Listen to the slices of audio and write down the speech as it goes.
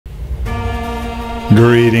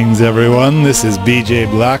Greetings everyone, this is BJ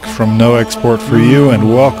Black from No Export For You, and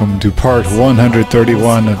welcome to part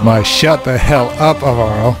 131 of my Shut the Hell Up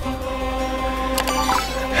Avaro.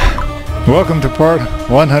 Welcome to part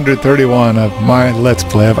 131 of my Let's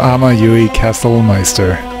Play of Amayui Castle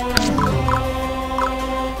Meister.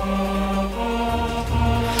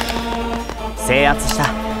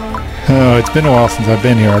 Oh, it's been a while since I've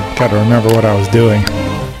been here. I gotta remember what I was doing.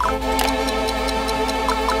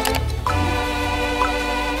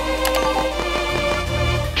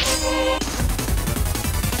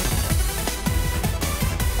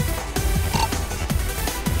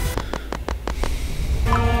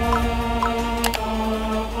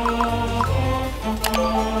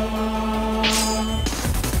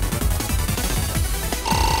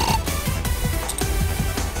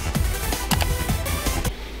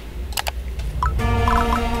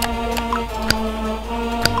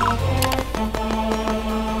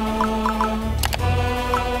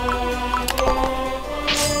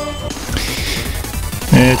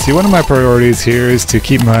 See, one of my priorities here is to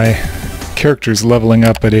keep my characters leveling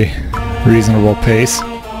up at a reasonable pace.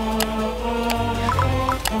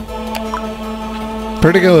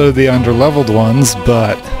 Particularly the underleveled ones,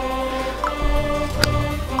 but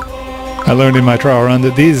I learned in my trial run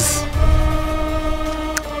that these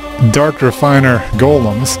Dark Refiner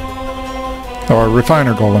Golems, or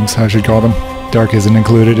Refiner Golems I should call them, Dark isn't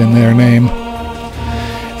included in their name.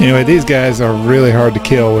 Anyway, these guys are really hard to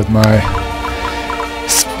kill with my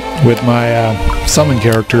summon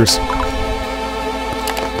characters.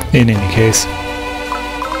 In any case.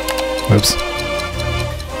 Whoops.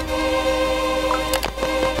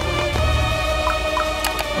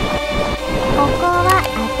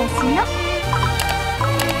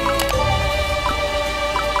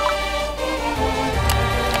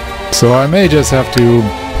 So I may just have to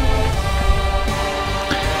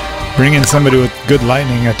bring in somebody with good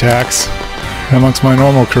lightning attacks amongst my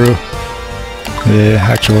normal crew. Yeah,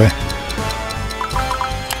 actually.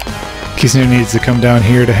 Kisner needs to come down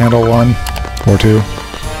here to handle one or two.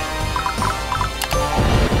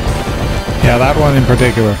 Yeah, that one in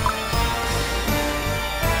particular.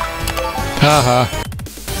 Haha.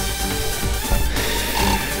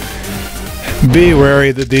 Be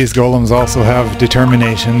wary that these golems also have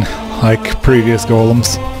determination, like previous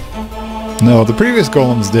golems. No, the previous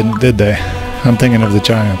golems didn't, did they? I'm thinking of the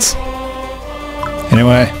giants.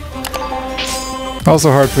 Anyway.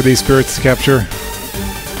 Also hard for these spirits to capture.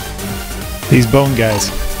 These bone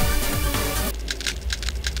guys.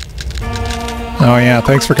 Oh yeah,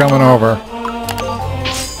 thanks for coming over.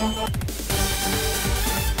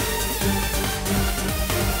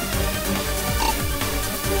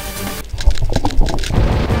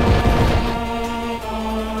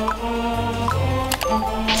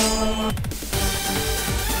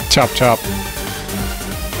 Chop chop.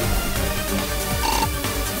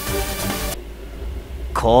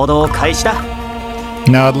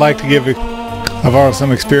 Now I'd like to give Avaro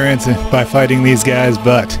some experience by fighting these guys,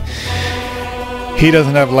 but he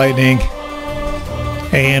doesn't have lightning,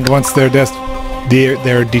 and once their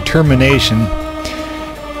determination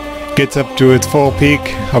gets up to its full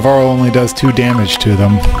peak, Avaro only does 2 damage to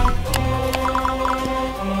them.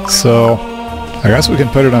 So I guess we can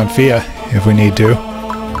put it on Fia if we need to.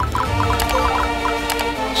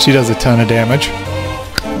 She does a ton of damage.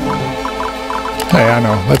 Hey, I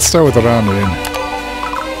know. Let's start with the Ranrin.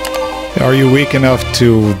 Are you weak enough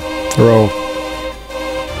to throw?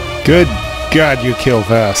 Good God, you kill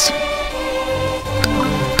fast.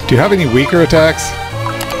 Do you have any weaker attacks?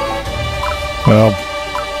 Well,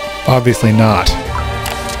 obviously not.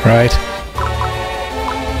 Right?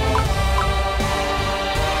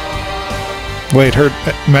 Wait, her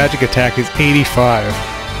magic attack is 85.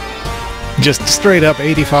 Just straight up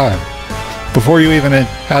 85. Before you even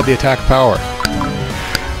had the attack power.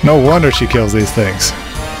 No wonder she kills these things.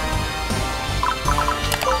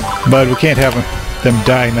 But we can't have them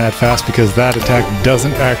dying that fast because that attack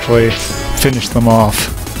doesn't actually finish them off.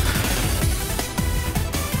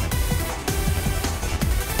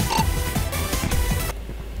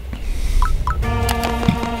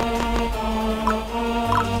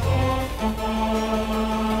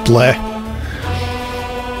 Bleh.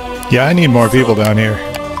 Yeah, I need more people down here.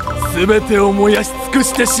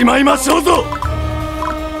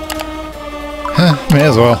 Huh, may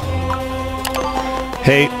as well.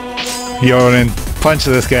 Hey, Yorin, punch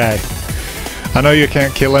this guy. I know you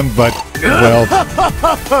can't kill him, but, well...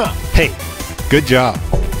 Hey, good job.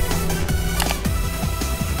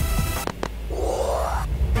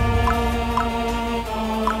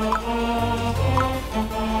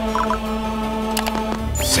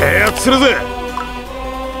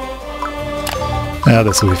 Now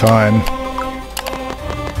this will be fine.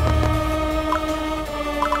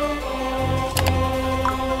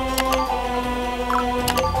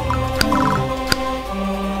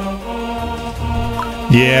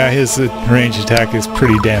 Yeah, his range attack is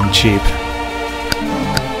pretty damn cheap.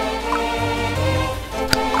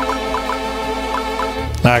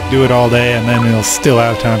 Like, do it all day and then he'll still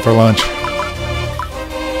have time for lunch.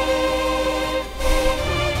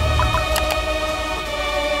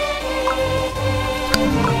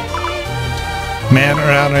 Man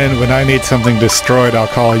around and when I need something destroyed, I'll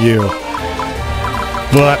call you.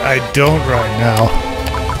 But I don't right now.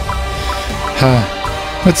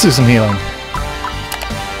 Let's do some healing.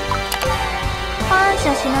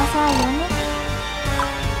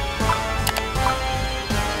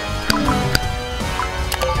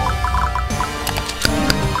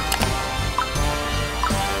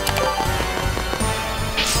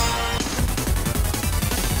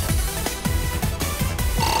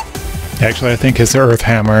 Actually, I think his Earth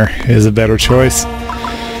Hammer is a better choice.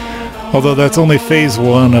 Although that's only phase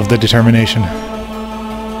 1 of the determination.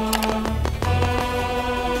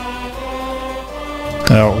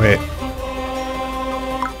 Oh, wait.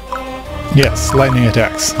 Yes, lightning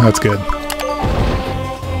attacks. That's good.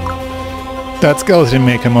 That skeleton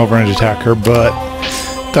may come over and attack her, but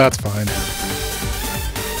that's fine.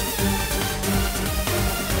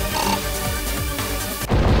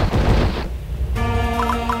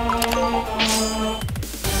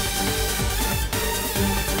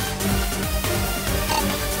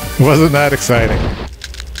 Wasn't that exciting?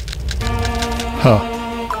 Huh.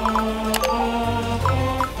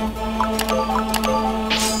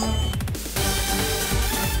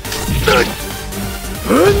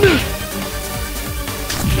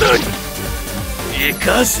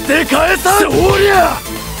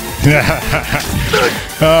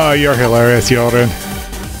 Oh, you're hilarious, Yorin.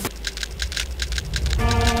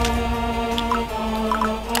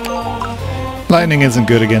 Lightning isn't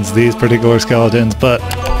good against these particular skeletons, but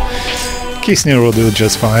Kisnir will do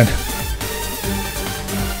just fine.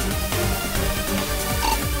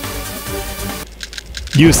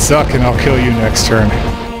 You suck and I'll kill you next turn.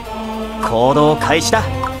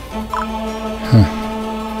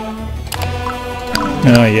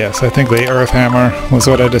 Oh yes, I think the Earth Hammer was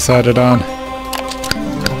what I decided on.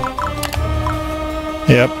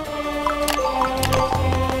 Yep.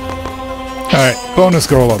 Alright, bonus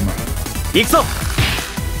golem.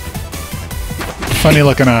 Funny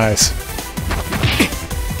looking eyes.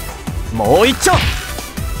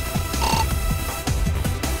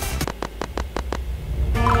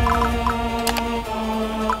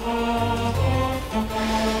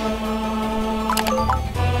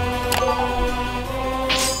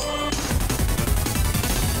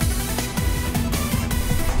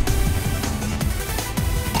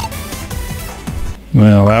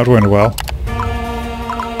 Well, that went well.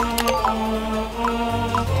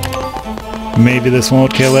 Maybe this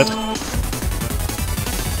won't kill it.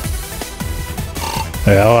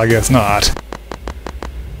 Well, I guess not.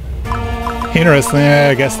 Interesting,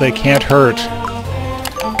 I guess they can't hurt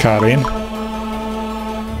Karin.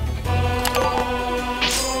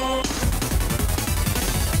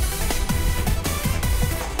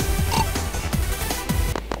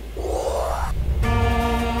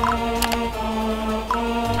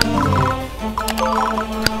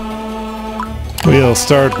 We'll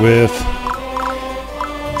start with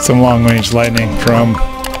some long-range lightning from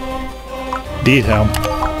Detail.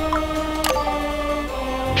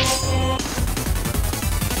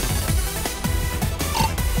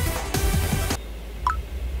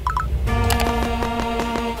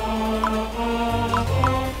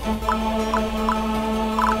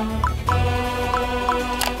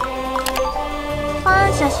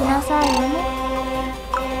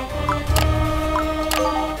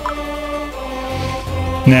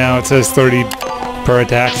 Now it says 30 per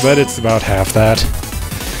attack, but it's about half that.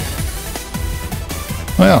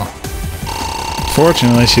 Well,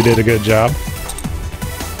 fortunately she did a good job.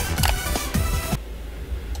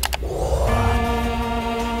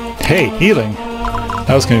 Hey, healing!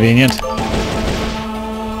 That was convenient.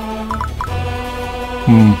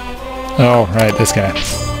 Oh, right, this guy.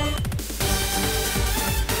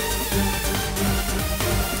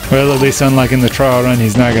 Well, at least unlike in the trial run,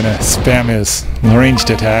 he's not gonna spam his ranged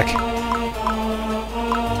attack.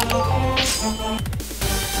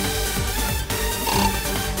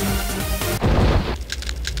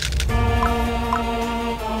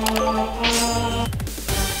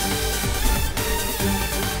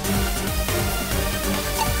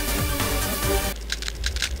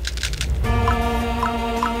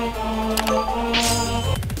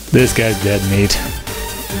 This guy's dead meat.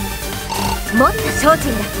 もっと精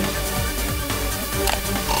進だ。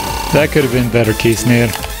 That could have been better, Kisnir.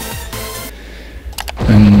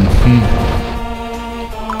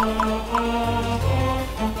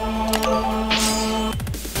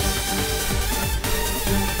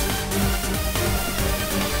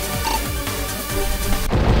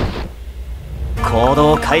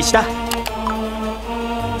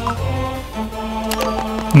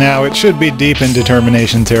 Now it should be deep in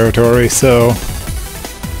determination territory, so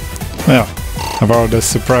well, Navarro does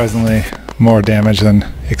surprisingly more damage than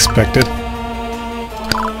expected.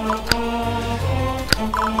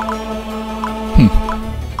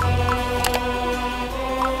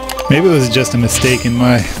 Maybe it was just a mistake in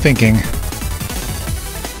my thinking.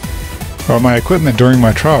 Or my equipment during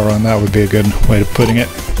my trial run, that would be a good way of putting it.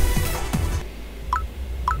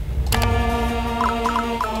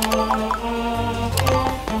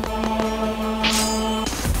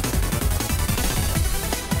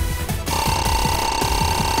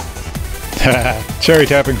 Cherry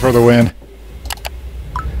tapping for the win.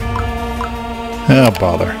 Oh,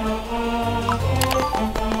 bother.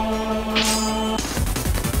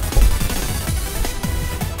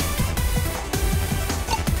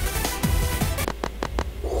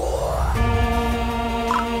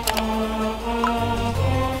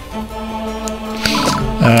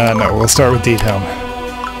 No, we'll start with Helm.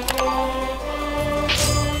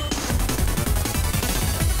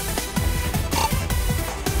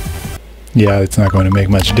 Yeah, it's not going to make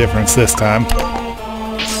much difference this time.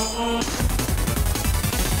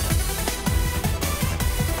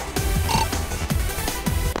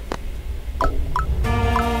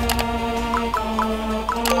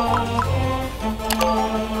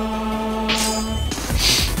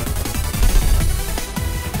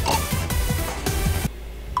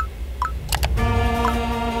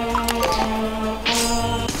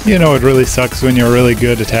 You know, it really sucks when your really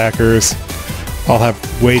good attackers all have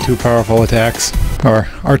way too powerful attacks, or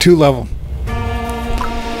are too level.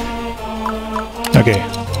 Okay,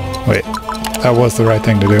 wait, that was the right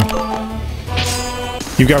thing to do.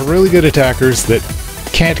 You've got really good attackers that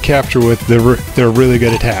can't capture with their really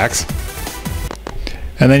good attacks,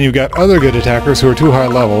 and then you've got other good attackers who are too high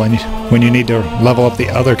level and when you need to level up the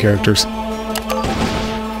other characters.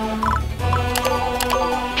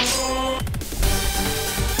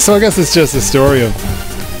 So I guess it's just a story of...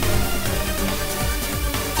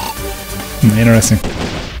 interesting.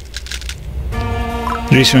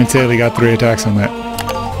 Rishu and Taylor got 3 attacks on that.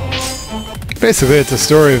 Basically, it's a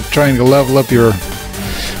story of trying to level up your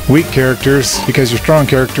weak characters because your strong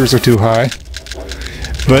characters are too high.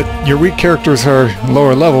 But your weak characters are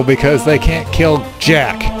lower level because they can't kill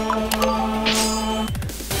Jack.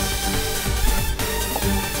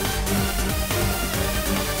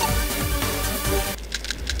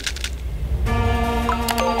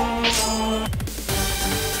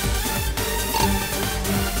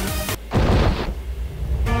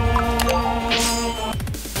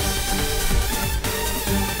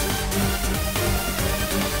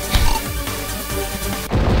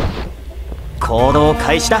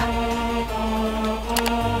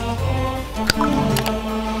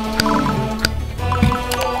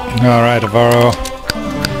 Alright, Navarro.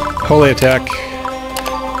 Holy attack.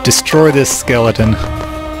 Destroy this skeleton.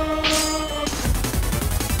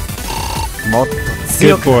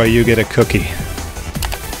 Good boy, you get a cookie.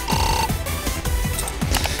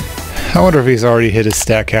 I wonder if he's already hit his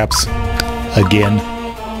stat caps again.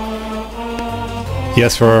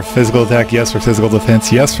 Yes for physical attack, yes for physical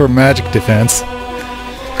defense, yes for magic defense.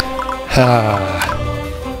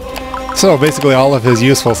 So basically all of his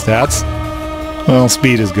useful stats. Well,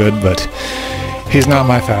 speed is good, but he's not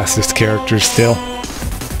my fastest character still.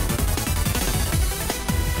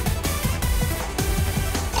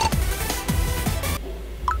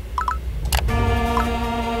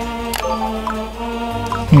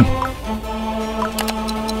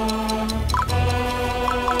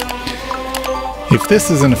 If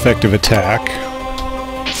this is an effective attack...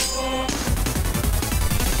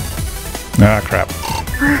 Ah, crap.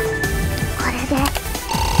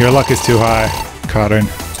 Your luck is too high, Karin.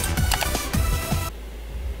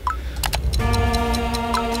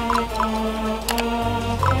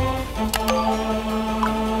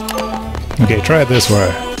 Okay, try it this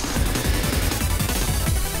way.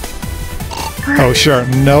 Oh, sure,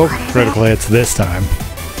 no critical hits this time.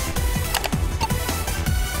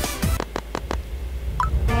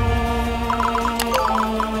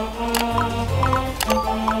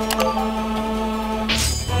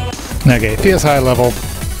 Okay, he is high level,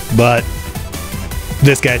 but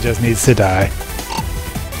this guy just needs to die.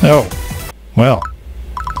 Oh, well,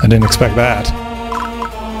 I didn't expect that.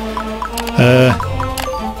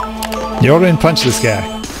 Yorin, punch this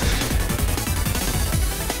guy.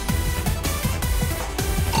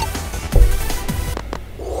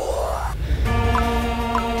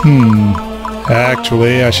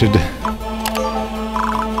 Actually, I should...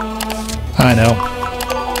 I know.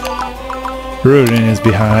 Rudin is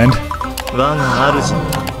behind.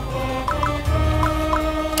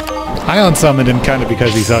 I unsummoned him kind of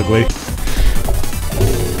because he's ugly.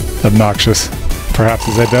 Obnoxious. Perhaps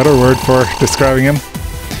is a better word for describing him.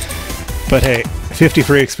 But hey, 50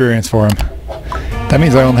 free experience for him. That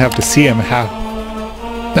means I only have to see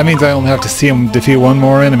him defeat one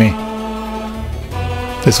more enemy.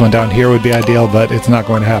 This one down here would be ideal, but it's not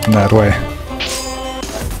going to happen that way.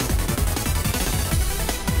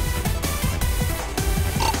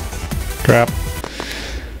 Crap.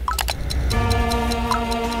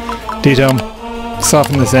 D-Tome,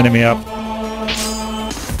 soften this enemy up.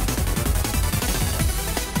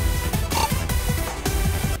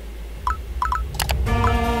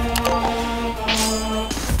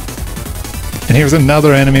 And here's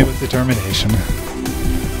another enemy with determination.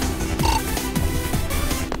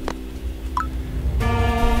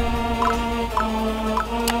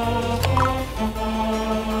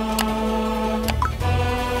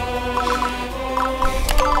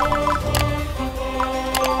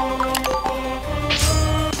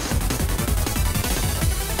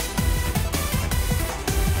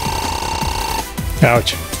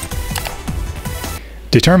 Ouch.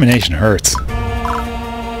 Determination hurts.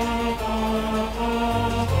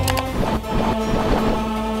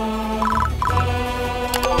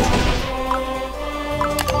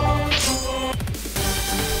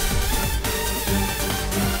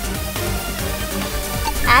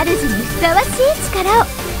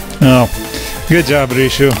 Oh, good job,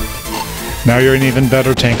 Rishu. Now you're an even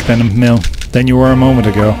better tank than you were a moment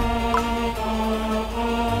ago.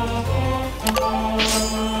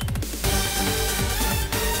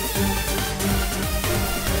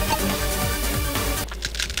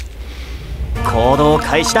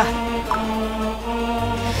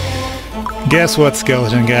 Guess what,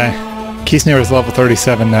 skeleton guy? Kisnir is level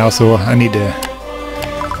 37 now, so I need to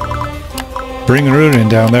bring Rudin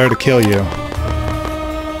down there to kill you.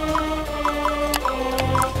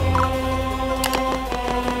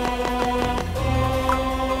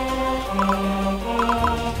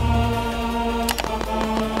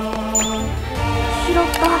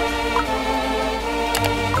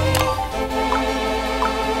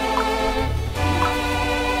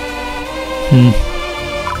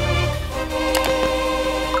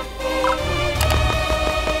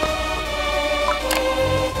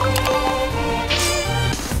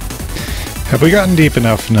 Have we gotten deep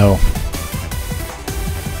enough? No.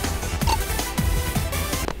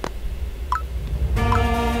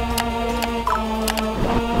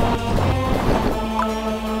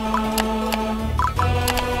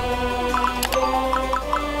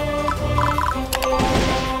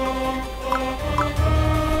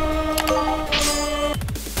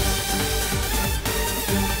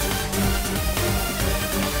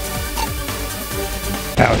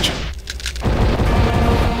 Ouch.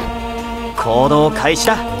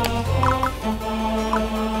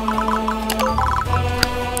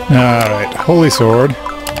 Alright, Holy Sword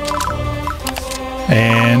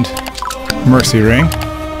and Mercy Ring.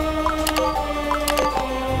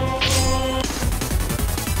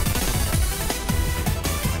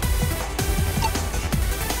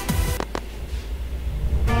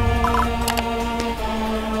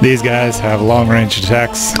 These guys have long-range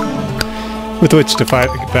attacks with which to fight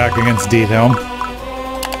back against D-Helm.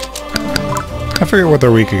 I forget what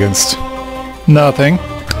they're weak against. Nothing.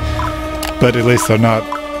 But at least they're not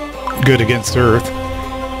good against Earth.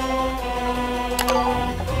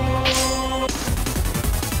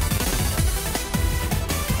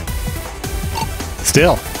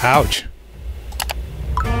 Still, ouch.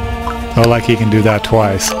 Oh, like he can do that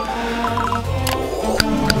twice.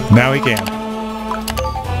 Now he can.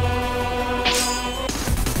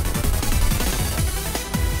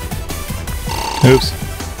 Oops.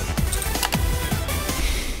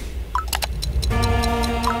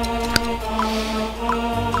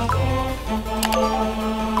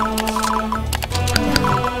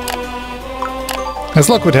 As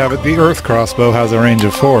luck would have it, the Earth crossbow has a range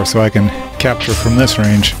of 4, so I can capture from this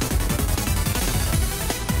range.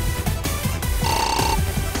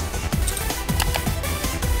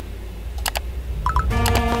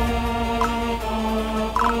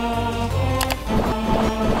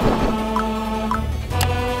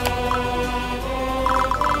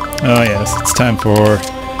 Oh yes, it's time for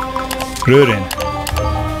Rudin.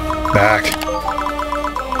 Back.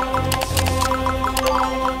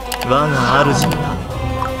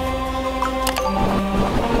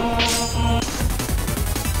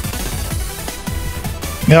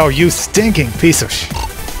 No, you stinking piece of shit.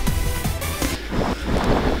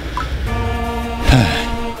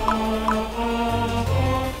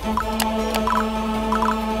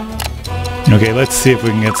 Okay, let's see if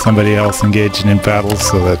we can get somebody else engaged in battles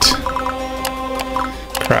so that...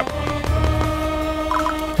 Crap.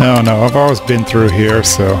 Oh no, I've always been through here,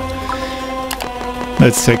 so...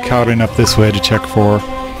 Let's take Cowden up this way to check for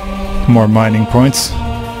more mining points.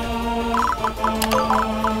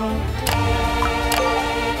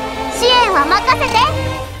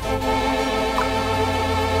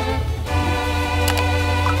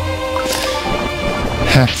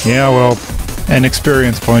 Yeah, well, an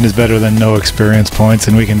experience point is better than no experience points,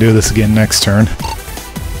 and we can do this again next turn.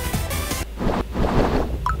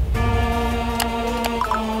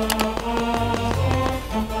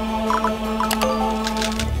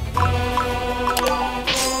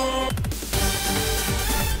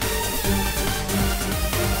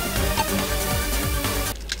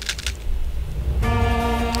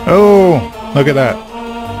 Oh, look at that.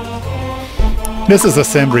 This is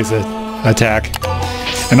Assembly's attack.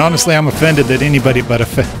 And honestly, I'm offended that anybody but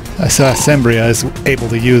Assembria is able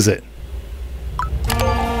to use it.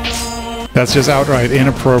 That's just outright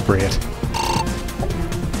inappropriate.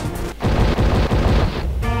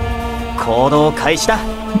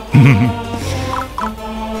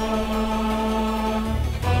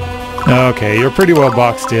 Okay, you're pretty well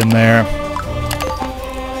boxed in there,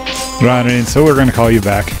 Ronin, so we're going to call you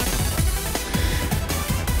back.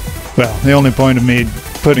 Well, the only point of me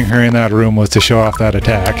putting her in that room was to show off that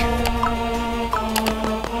attack.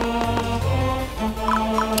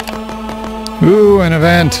 Ooh, an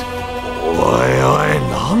event!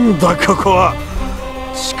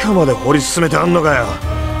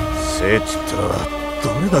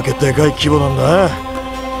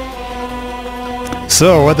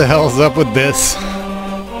 So, what the hell is up with this?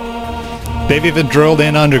 They've even drilled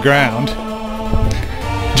in underground.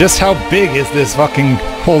 Just how big is this fucking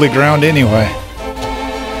holy ground anyway?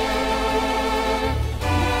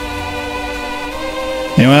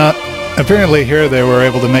 You know, apparently here they were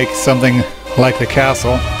able to make something like the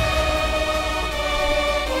castle.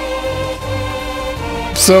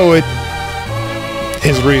 So it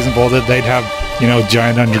is reasonable that they'd have, you know,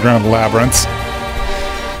 giant underground labyrinths.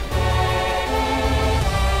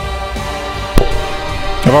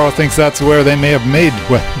 I've always thinks that's where they may have made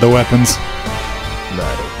the weapons.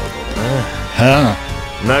 Huh.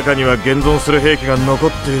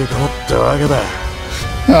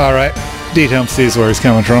 Alright. D-Temp sees where he's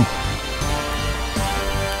coming from.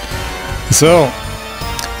 So,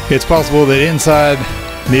 it's possible that inside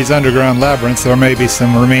these underground labyrinths there may be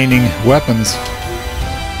some remaining weapons.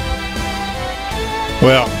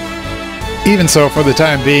 Well, even so, for the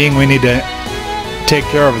time being, we need to take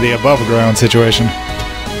care of the above ground situation.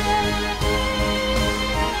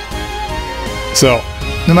 So,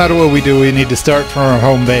 no matter what we do, we need to start from our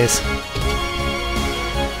home base.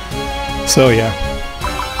 So yeah.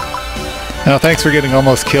 Now thanks for getting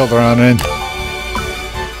almost killed around in.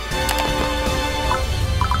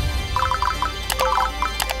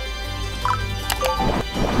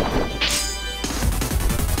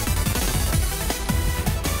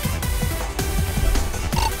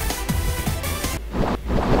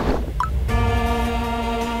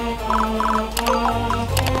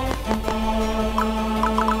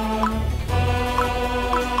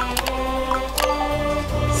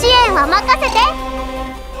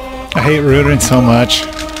 I hate Rudin so much.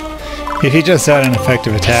 If he just had an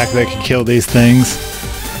effective attack that could kill these things.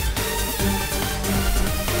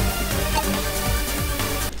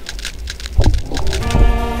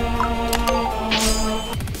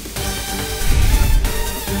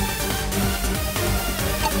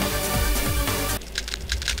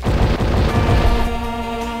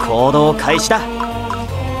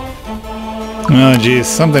 Oh geez,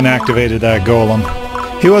 something activated that golem.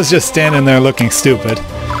 He was just standing there looking stupid.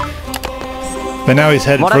 But now he's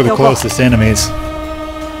headed for the closest enemies.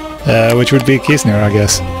 Which would be Kisnir, I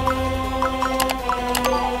guess.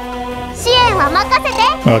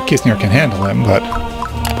 Well, Kisnir can handle him, but...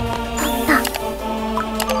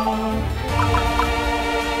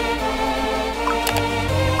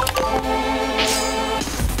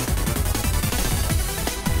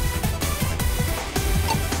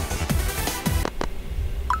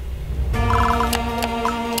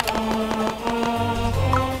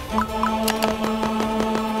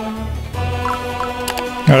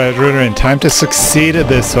 Alright, Runerin, time to succeed at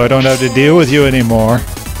this so I don't have to deal with you anymore.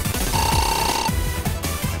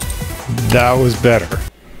 That was better.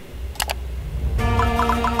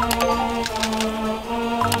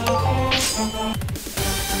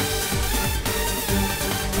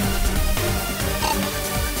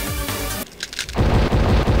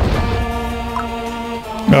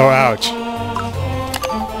 Oh, ouch.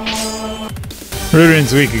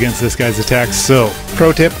 Rurin's weak against this guy's attacks, so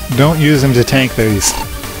pro tip, don't use him to tank these.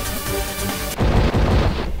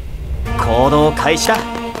 行動開始だ。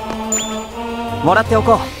もらってお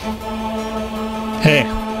こう。 Hey,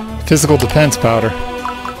 physical defense powder.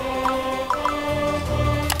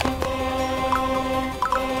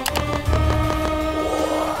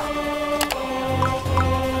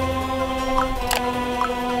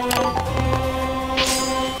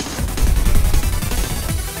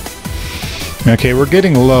 Okay, we're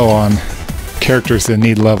getting low on characters that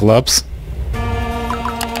need level ups.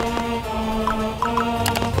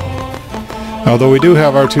 Although we do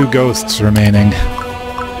have our 2 ghosts remaining.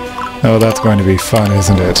 Oh, that's going to be fun,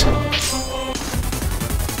 isn't it?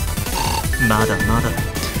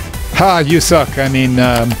 Ha, you suck. I mean,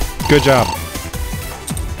 good job.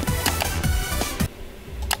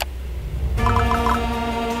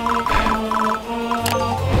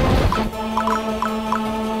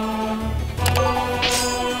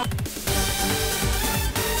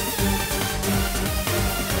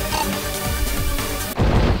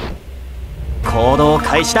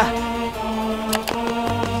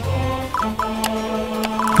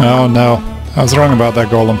 Oh no, I was wrong about that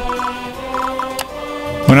golem.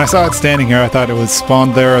 When I saw it standing here, I thought it was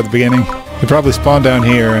spawned there at the beginning. It probably spawned down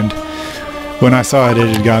here, and when I saw it,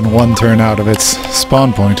 it had gotten 1 turn out of its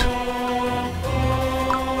spawn point.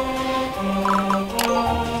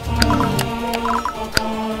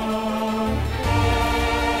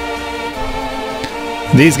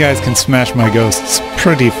 These guys can smash my ghosts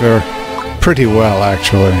pretty well,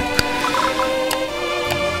 actually.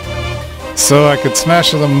 So I could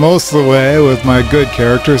smash them most of the way with my good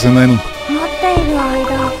characters, and then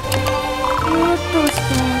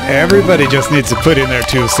everybody just needs to put in their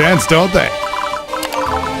 2 cents, don't they?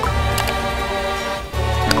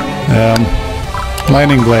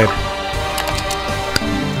 Lightning blade.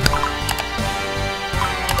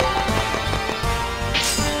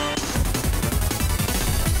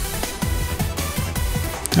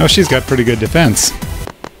 Oh, she's got pretty good defense.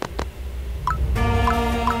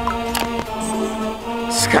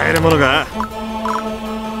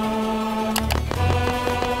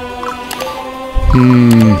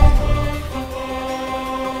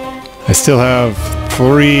 I still have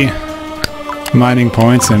 3 mining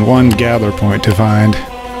points and 1 gather point to find.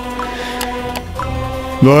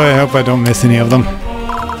 Boy, I hope I don't miss any of them.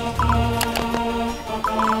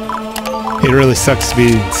 It really sucks to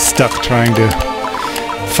be stuck trying to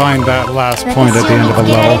find that last point at the end of a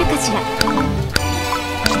level.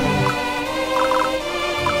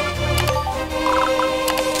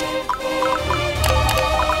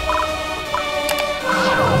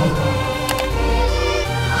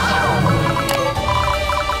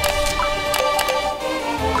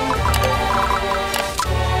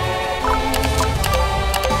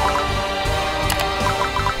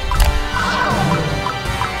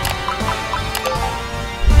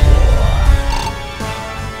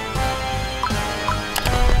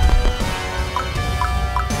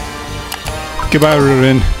 Goodbye,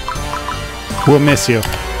 Rurin. We'll miss you.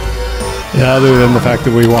 Yeah, other than the fact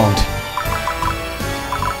that we won't.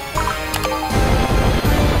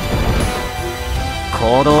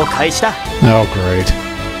 Oh, great.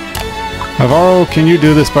 Avaro, can you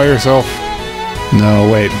do this by yourself? No,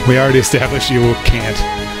 wait. We already established you can't.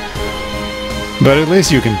 But at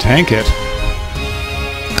least you can tank it.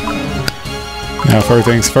 Now, first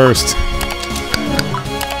things first.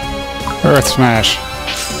 Earth Smash.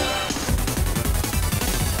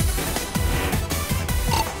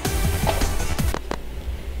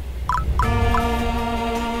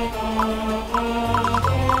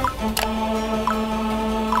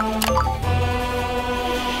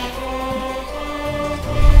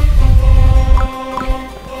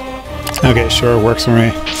 Okay, sure, works for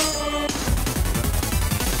me.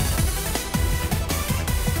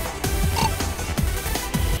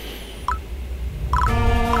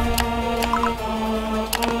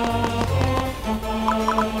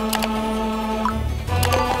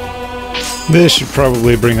 This should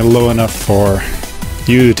probably bring it low enough for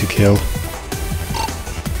you to kill.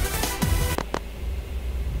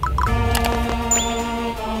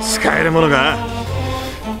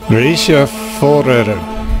 Risha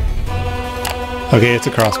Forer. Okay, it's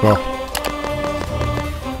a crossbow.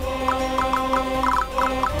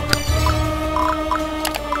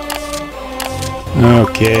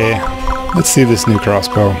 Okay, let's see this new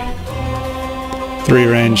crossbow. 3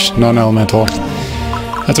 range, non-elemental.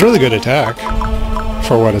 That's a really good attack,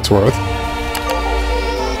 for what it's worth.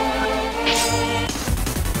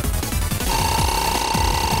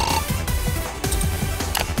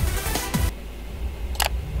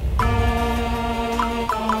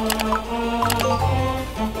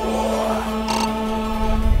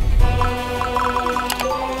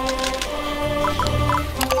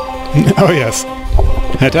 Oh yes.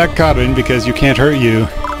 Attack Karin because you can't hurt you.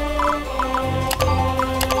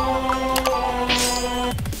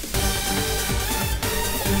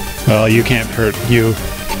 Well, you can't hurt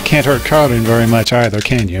Karin very much either,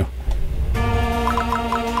 can you?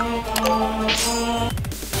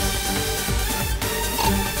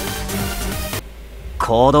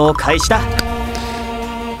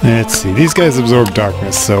 Let's see, these guys absorb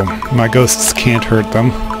darkness, so my ghosts can't hurt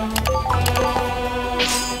them.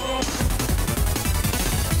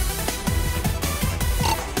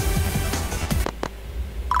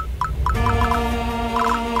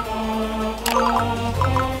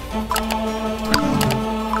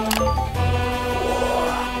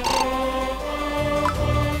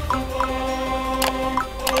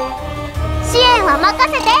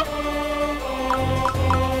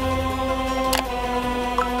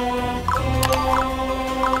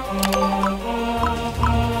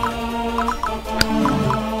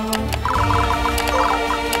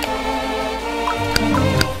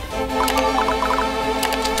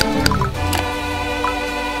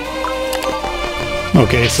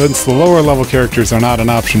 Okay, since the lower level characters are not an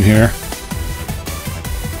option here.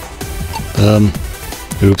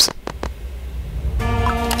 Oops.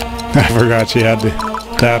 I forgot she had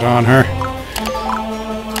that on her.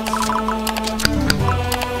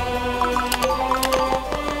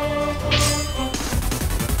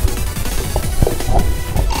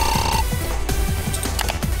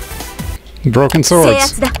 Broken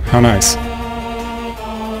swords. How nice.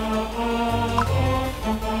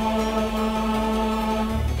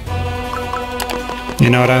 You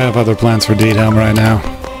know what, I have other plans for D-Dom right now.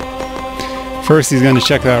 First, he's going to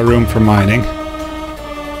check that room for mining.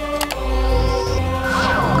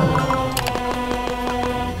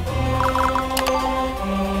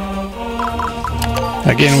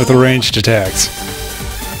 Again with the ranged attacks.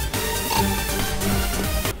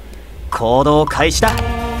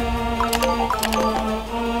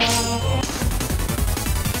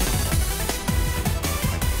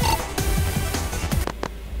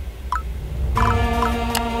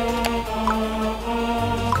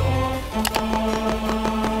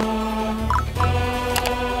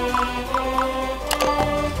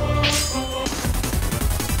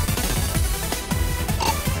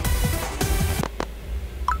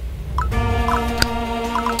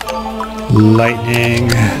 Lightning.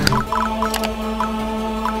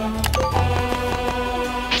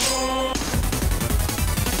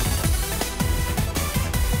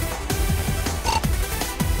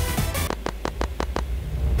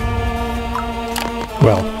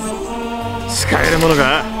 Well,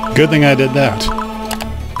 good thing I did that.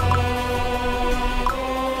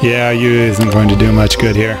 Yeah, Yu isn't going to do much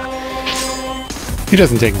good here. He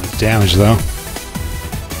doesn't take much damage though.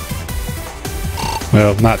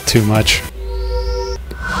 Well, not too much.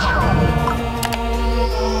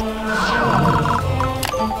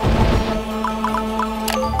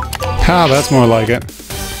 Ah, that's more like it.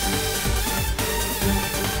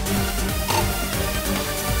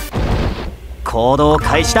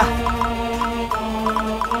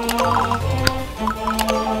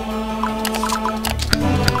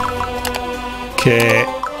 Okay.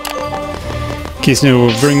 Kisnu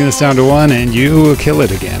will bring this down to 1 and you will kill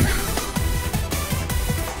it again.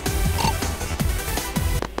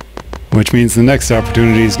 Which means the next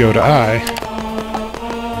opportunities go to I.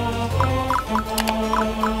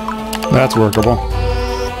 That's workable.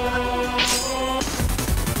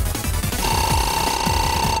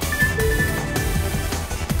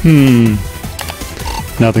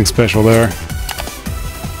 Nothing special there.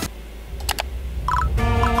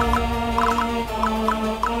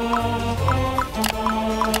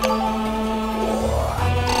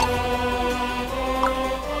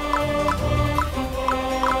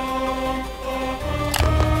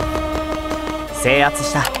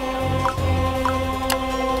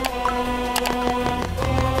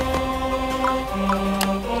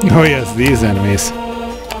 Oh yes, these enemies.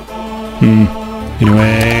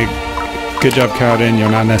 Anyway, good job, Karin.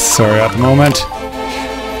 You're not necessary at the moment.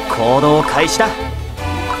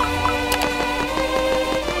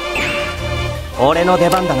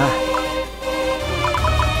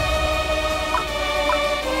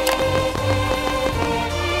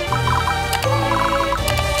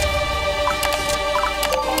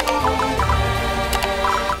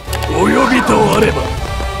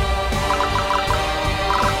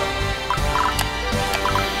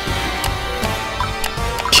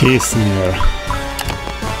 Kisner.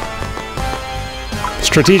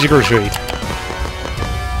 Strategic retreat.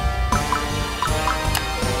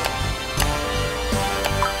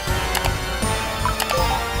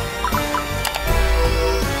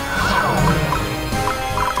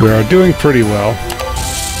 We are doing pretty well.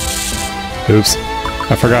 Oops,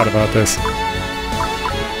 I forgot about this.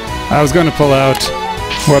 I was going to pull out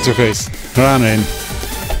what's-her-face, Ranen,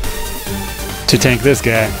 to tank this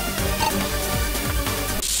guy.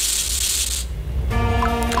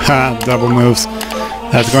 Ha, double moves.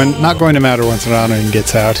 That's not going to matter once Ranen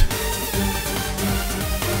gets out.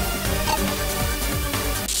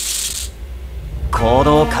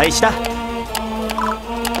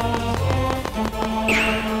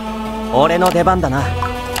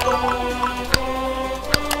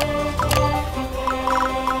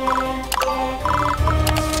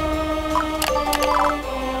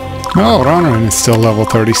 Oh, Ranen is still level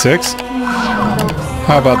 36.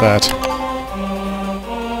 How about that?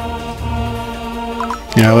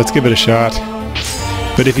 Yeah, let's give it a shot.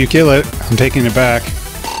 But if you kill it, I'm taking it back.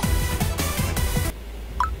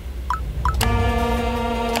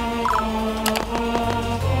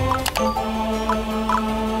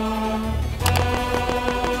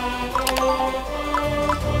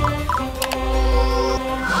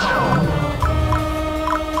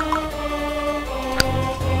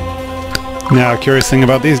 Now, curious thing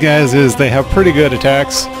about these guys is they have pretty good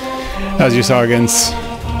attacks, as you saw against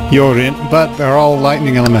Yorin, but they're all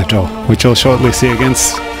lightning elemental, which you'll shortly see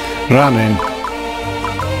against Ranen.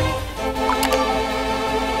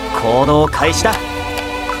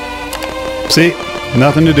 See?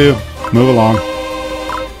 Nothing to do. Move along.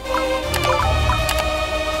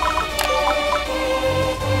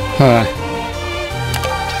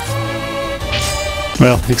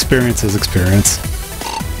 Well, experience is experience.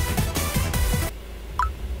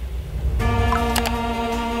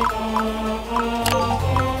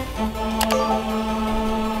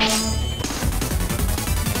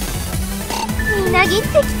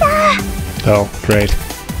 Oh, great.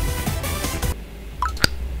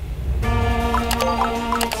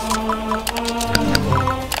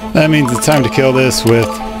 That means it's time to kill this with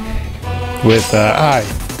I.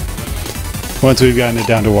 Once we've gotten it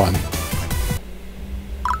down to 1.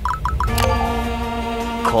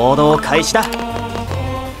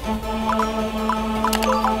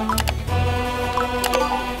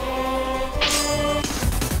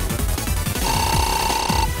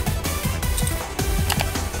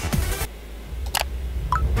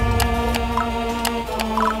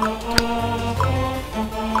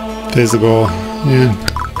 Physical, yeah.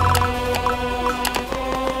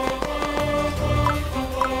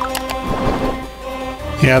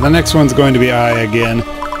 Yeah, the next one's going to be I again,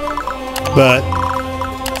 but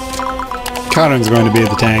Karen's going to be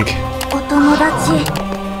the tank.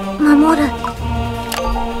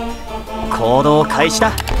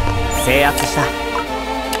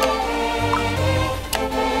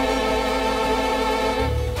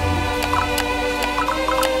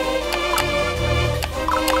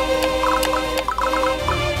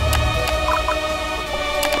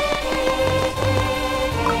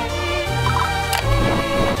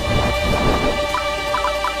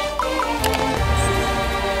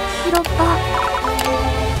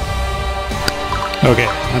 Okay,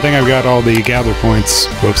 I think I've got all the gather points.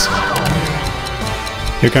 Whoops.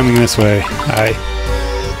 You're coming this way. Aye.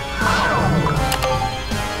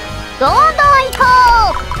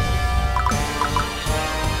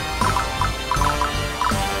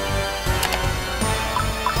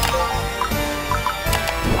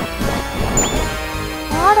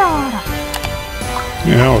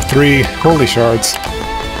 You know, 3 holy shards.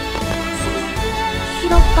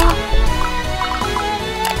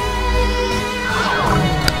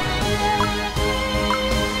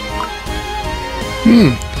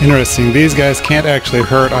 Interesting. These guys can't actually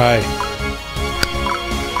hurt I.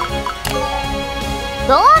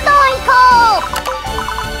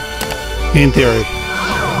 In theory.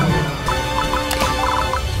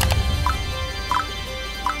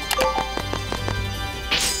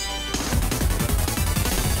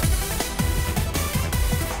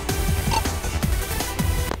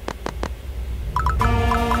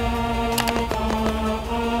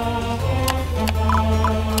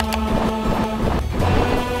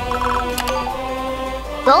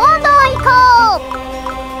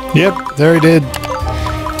 Yep, there he did.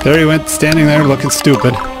 There he went, standing there looking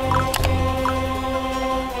stupid.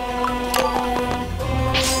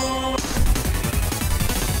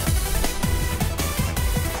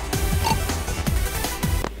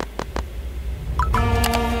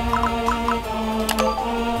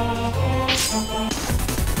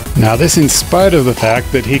 Now this in spite of the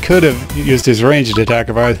fact that he could have used his ranged attack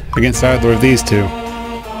against either of these two.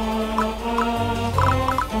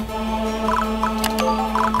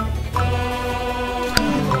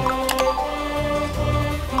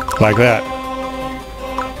 Like that.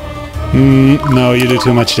 No, you do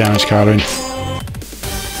too much damage, Karin.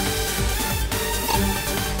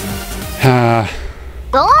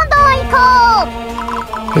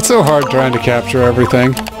 It's so hard trying to capture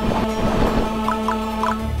everything.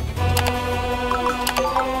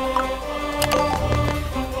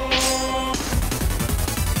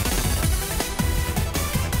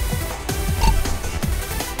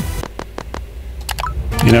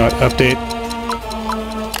 You know what? Update.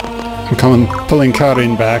 I'm pulling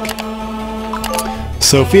Karin back.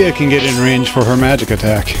 Sophia can get in range for her magic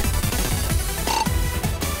attack.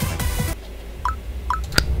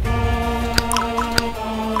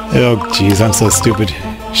 Oh jeez, I'm so stupid.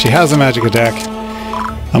 She has a magic attack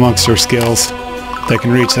amongst her skills that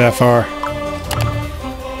can reach that far.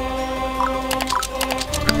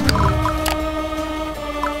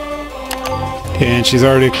 And she's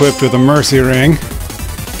already equipped with a mercy ring.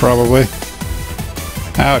 Probably.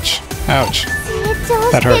 Ouch. Ouch.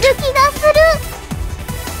 That hurt.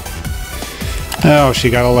 Oh, she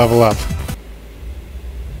got a level up.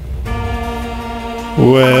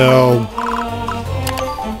 Well,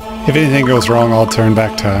 if anything goes wrong, I'll turn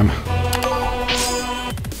back time.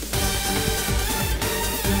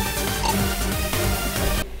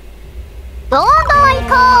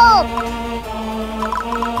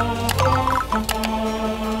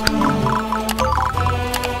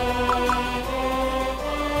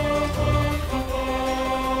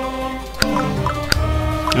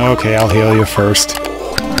 Okay, I'll heal you first.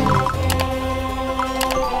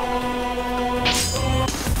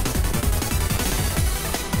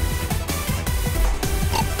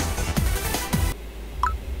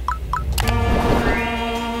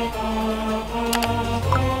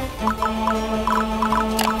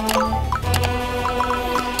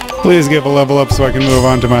 Please give a level up so I can move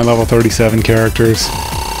on to my level 37 characters.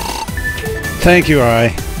 Thank you,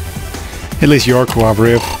 Ai. At least you're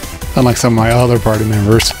cooperative, unlike some of my other party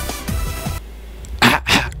members.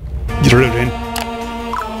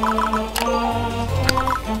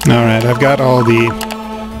 Alright, I've got all the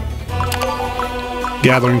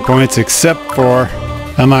gathering points except for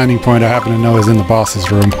a mining point I happen to know is in the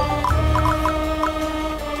boss's room.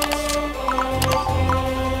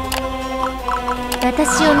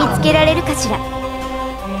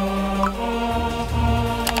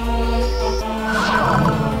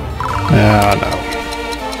 Ah, no.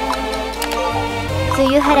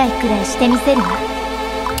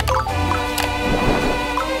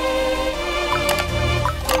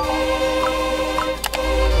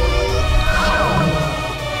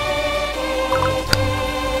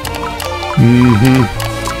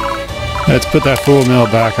 Let's put that full mill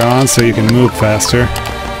back on so you can move faster.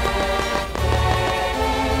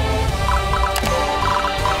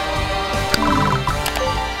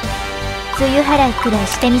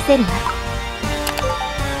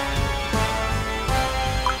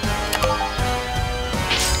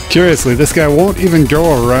 Curiously, this guy won't even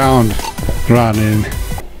go around running.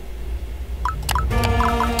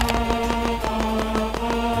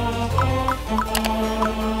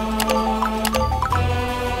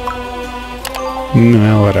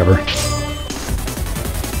 No, whatever.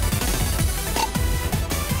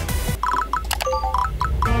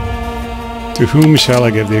 To whom shall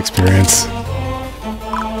I give the experience?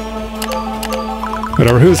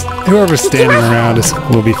 Whatever, whoever's standing around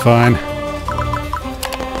will be fine.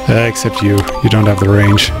 Except you. You don't have the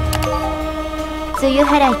range.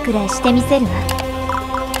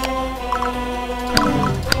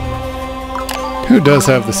 Who does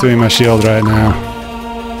have the Suima shield right now?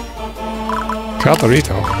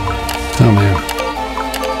 Catarito. Oh man.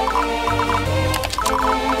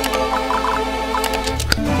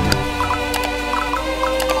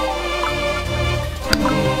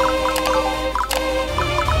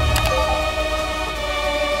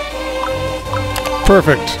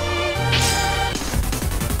 Perfect.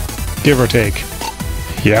 Give or take.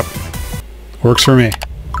 Yep. Works for me.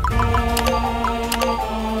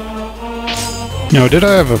 No, did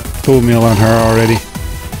I have a full meal on her already?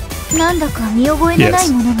 Yes.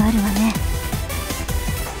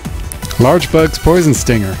 Large bugs, poison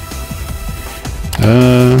stinger.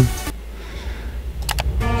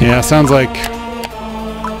 Yeah, sounds like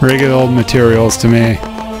regular old materials to me.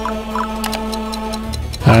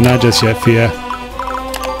 Not just yet, Fia.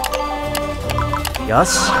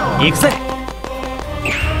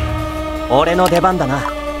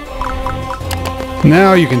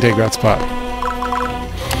 Now you can take that spot.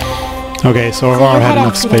 Okay, so I've already had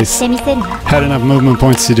enough space, had enough movement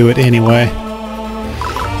points to do it anyway.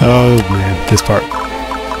 Oh man, this part.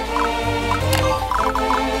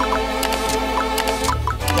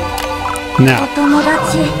 Now.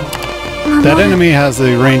 That enemy has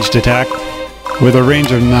a ranged attack with a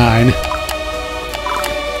range of 9.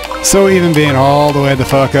 So even being all the way the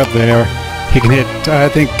fuck up there, he can hit, I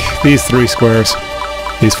think, these 3 squares.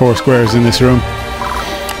 These 4 squares in this room.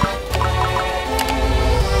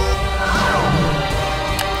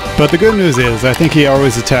 But the good news is, I think he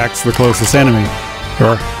always attacks the closest enemy.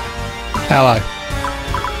 Or ally.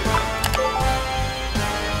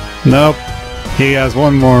 Nope. He has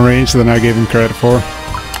one more range than I gave him credit for.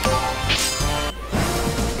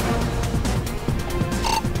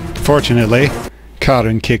 Fortunately,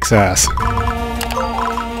 Karin kicks ass.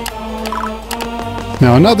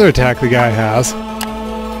 Now another attack the guy has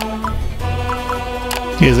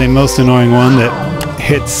is a most annoying one that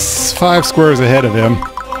hits 5 squares ahead of him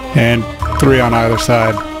and 3 on either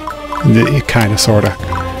side. Kinda, sorta.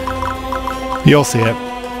 You'll see it.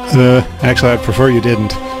 Actually, I'd prefer you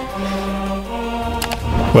didn't.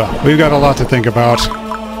 Well, we've got a lot to think about,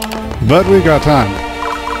 but we've got time.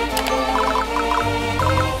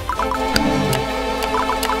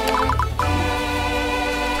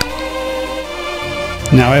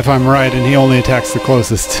 Now, if I'm right and he only attacks the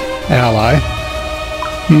closest ally,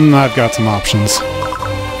 I've got some options.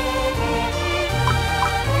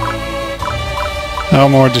 Oh,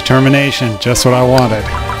 more determination. Just what I wanted.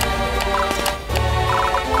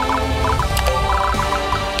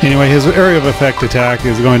 Anyway, his area of effect attack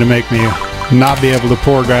is going to make me not be able to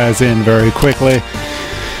pour guys in very quickly.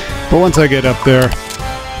 But once I get up there,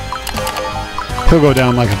 he'll go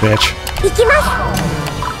down like a bitch.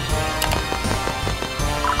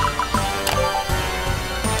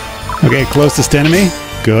 Okay, closest enemy.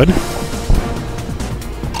 Good.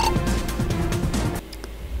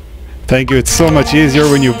 Thank you. It's so much easier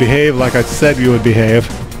when you behave like I said you would behave.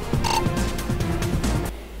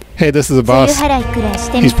 Hey, this is a boss.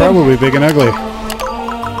 He's probably big and ugly.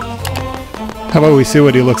 How about we see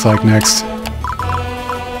what he looks like next?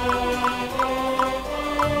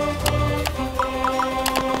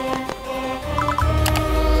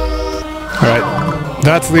 Alright,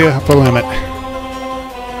 that's the upper limit.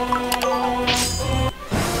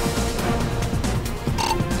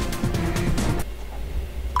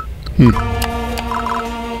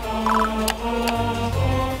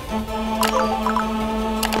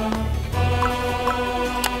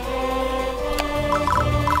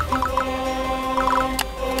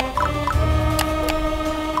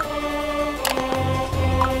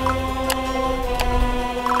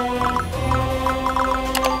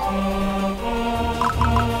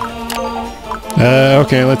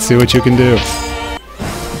 Okay, let's see what you can do.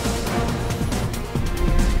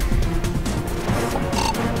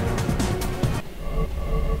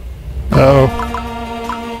 Oh.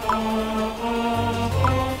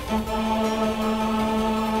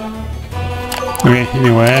 Okay,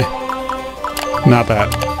 anyway. Not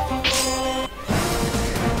that.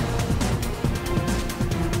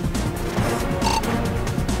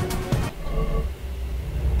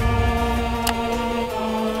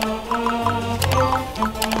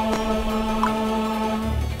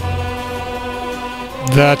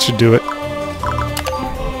 That should do it.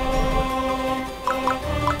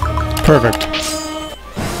 Perfect.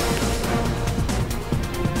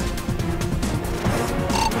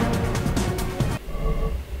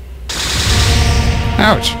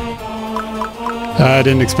 Ouch. I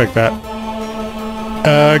didn't expect that.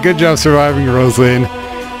 Good job surviving, Rosaline.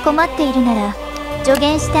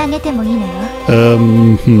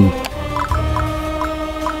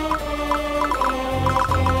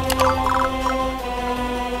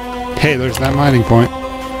 Hey, there's that mining point.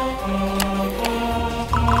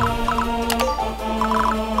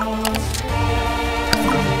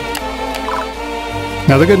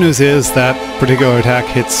 Now the good news is that particular attack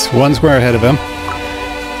hits 1 square ahead of him,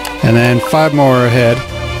 and then 5 more ahead,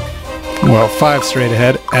 well 5 straight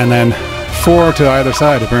ahead, and then 4 to either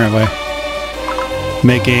side apparently,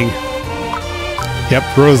 making, yep,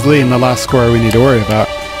 Rosaline the last square we need to worry about.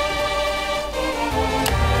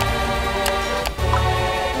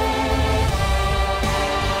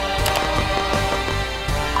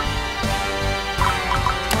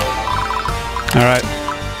 Alright,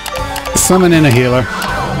 summon in a healer.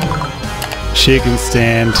 She can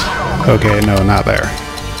stand, okay, no, not there.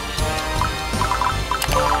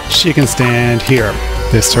 She can stand here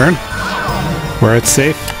this turn, where it's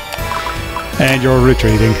safe, and you're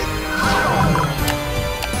retreating.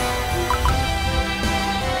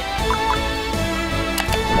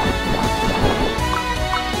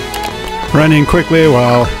 Running quickly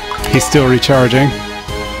while he's still recharging.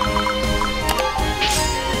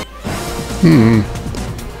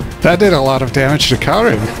 That did a lot of damage to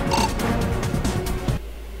Karin.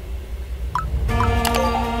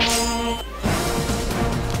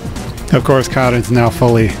 Of course, Karen's now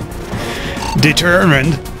fully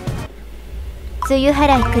determined. 梅雨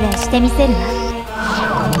払いくらいしてみせるわ。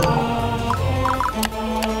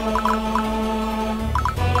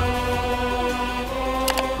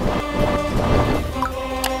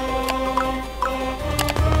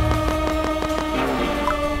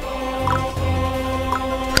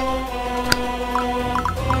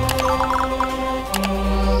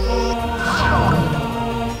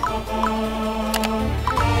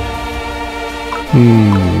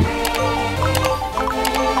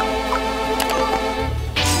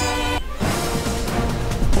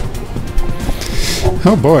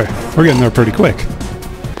Oh boy, we're getting there pretty quick.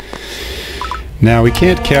 Now we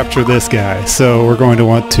can't capture this guy, so we're going to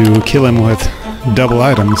want to kill him with double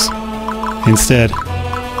items instead.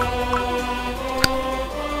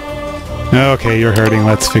 Okay, you're hurting.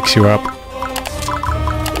 Let's fix you up.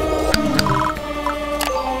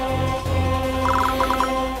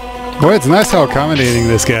 Boy, it's nice how accommodating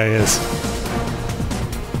this guy is.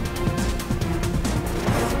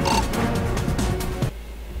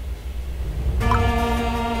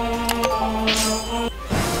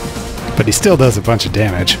 But he still does a bunch of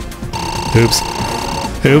damage. Oops.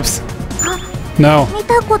 Oops. No.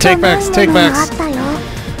 Take-backs, take-backs.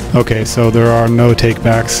 Okay, so there are no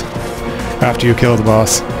take-backs after you kill the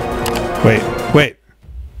boss. Wait, wait.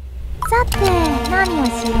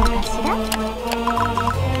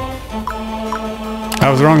 I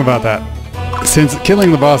was wrong about that. Since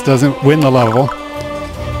killing the boss doesn't win the level,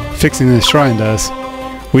 fixing the shrine does.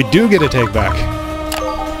 We do get a take-back.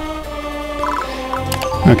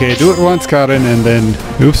 Okay, do it once, Karen, and then...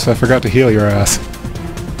 Oops, I forgot to heal your ass.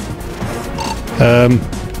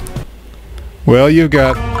 Well, you've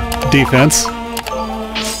got defense.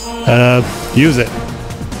 Use it.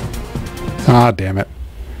 Ah, damn it.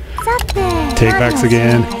 Take-backs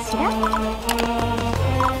again.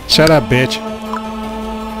 Shut up, bitch.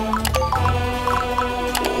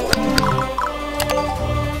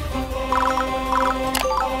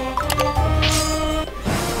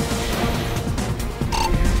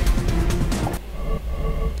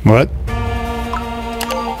 What?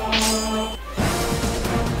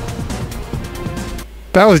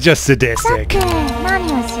 That was just sadistic.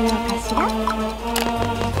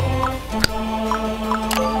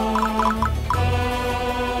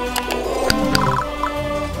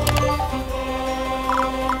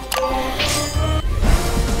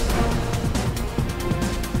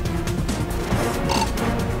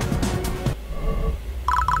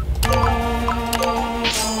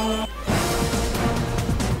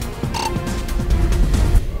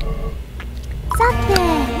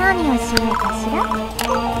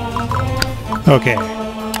 Okay.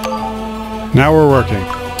 Now we're working.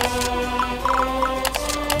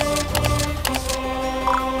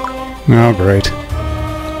 Oh, great.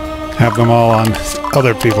 Have them all on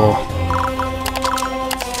other people.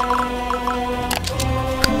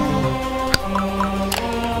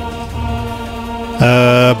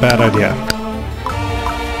 Bad idea.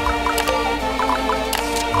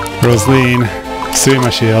 Rosaline,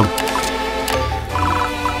 Suima shield.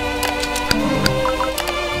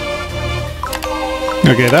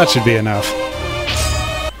 Okay, that should be enough.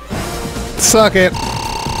 Suck it!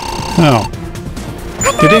 Oh.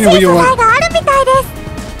 Did anyone want...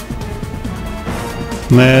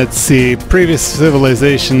 Let's see. Previous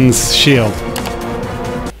civilization's shield.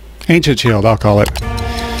 Ancient shield, I'll call it.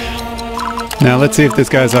 Now, let's see if this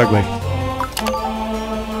guy's ugly.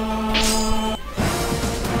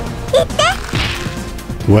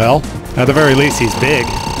 Well, at the very least, he's big.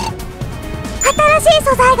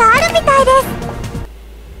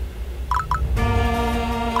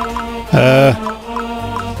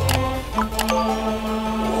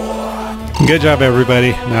 Good job,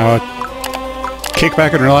 everybody. Now, kick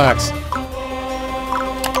back and relax.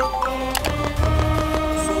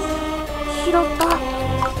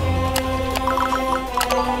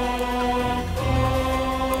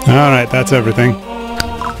 Alright, that's everything.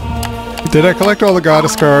 Did I collect all the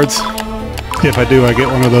goddess cards? If I do, I get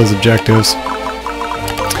one of those objectives.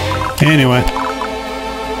 Anyway.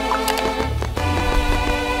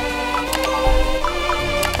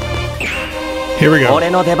 Here we go.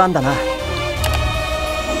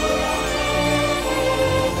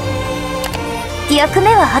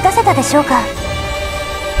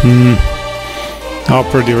 All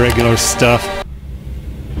pretty regular stuff.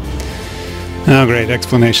 Oh great,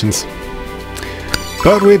 explanations.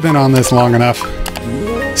 But we've been on this long enough.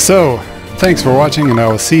 So, thanks for watching and I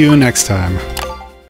will see you next time.